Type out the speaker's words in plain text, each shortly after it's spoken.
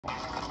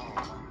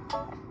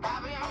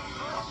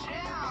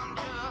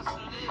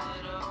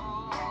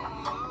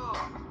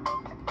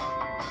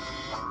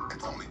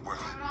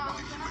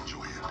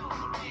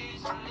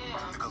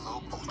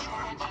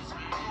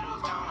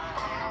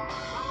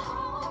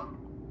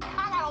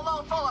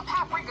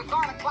of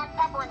garlic, black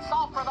pepper, and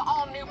salt for the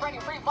all-new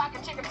breading-free black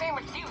and chicken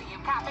sandwich. Do you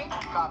copy?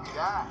 Copy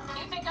that.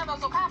 You think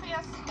others will copy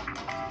us?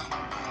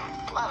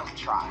 Let them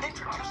try.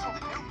 Introducing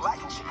the new black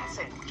and chicken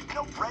sandwich.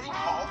 No breading,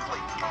 all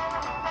flavor.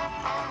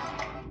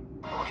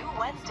 New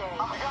Wednesday.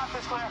 Oh, we got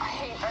this, Claire. I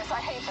hate this.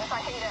 I hate this. I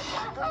hate it.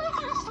 I'm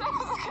so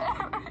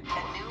scared.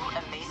 A new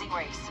Amazing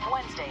Race.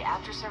 Wednesday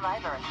after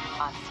Survivor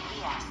on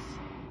CBS.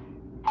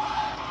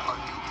 A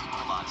new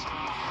Equalizer.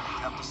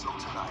 Episode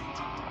tonight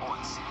on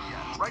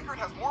CBS. Reichert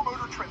has more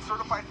Motor Trend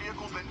certified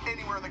vehicles than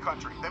anywhere in the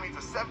country. That means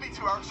a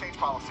 72-hour exchange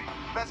policy,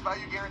 best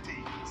value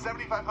guarantee,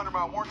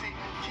 7,500-mile warranty,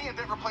 key and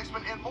dent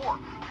replacement, and more.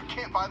 You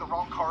can't buy the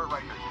wrong car at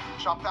Reichert.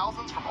 Shop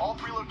thousands from all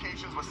 3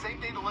 locations with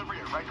same-day delivery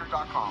at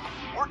Reichert.com.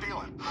 We're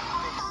dealing.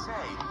 They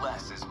say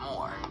less is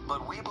more,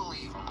 but we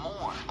believe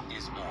more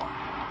is more.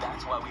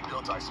 That's why we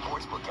built our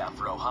sportsbook app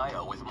for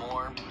Ohio with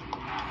more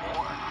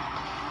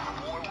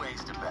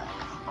ways to bet,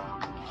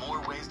 more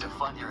ways to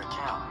fund your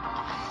account,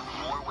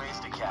 more ways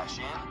to cash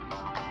in,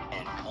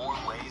 and more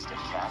ways to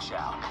cash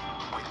out.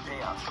 With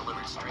payouts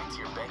delivered straight to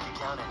your bank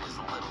account in as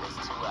little as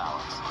 2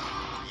 hours.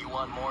 You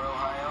want more,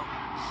 Ohio?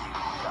 You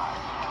got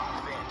it.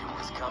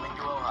 FanDuel is coming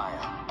to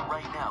Ohio.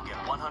 Right now, get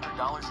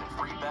 $100 in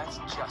free bets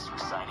just for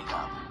signing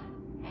up.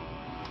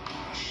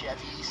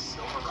 Chevy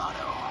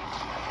Silverado.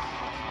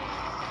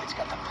 It's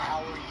got the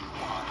power you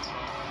want.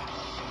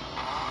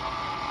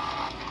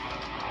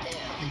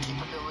 And the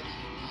capability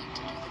you need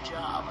to do the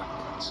job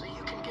so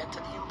you can get to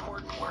the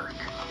important work.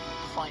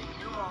 Find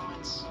new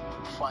moments,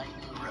 find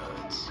new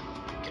roads.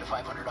 Get a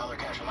 $500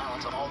 cash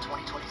allowance on all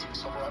 2022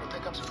 Silverado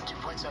pickups with a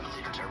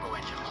 2.7-liter turbo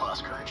engine.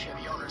 Plus, current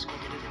Chevy owners can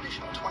get an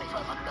additional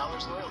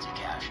 $2,500 loyalty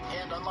cash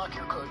and unlock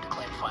your code to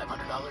claim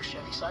 $500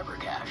 Chevy Cyber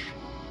Cash.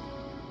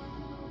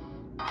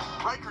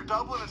 Reichert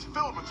Dublin is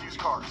filled with used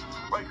cars.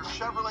 Reichert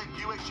Chevrolet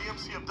Buick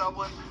GMC of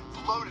Dublin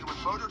is loaded with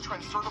Motor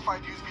Trend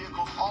certified used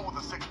vehicles, all with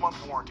a 6-month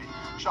warranty.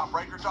 Shop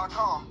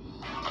Reichert.com.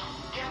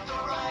 Get the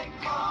right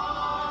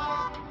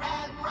car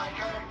at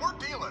Reichert. We're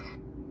dealing.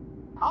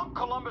 I'm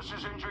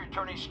Columbus's injury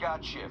attorney,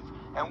 Scott Schiff,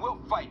 and we'll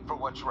fight for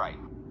what's right.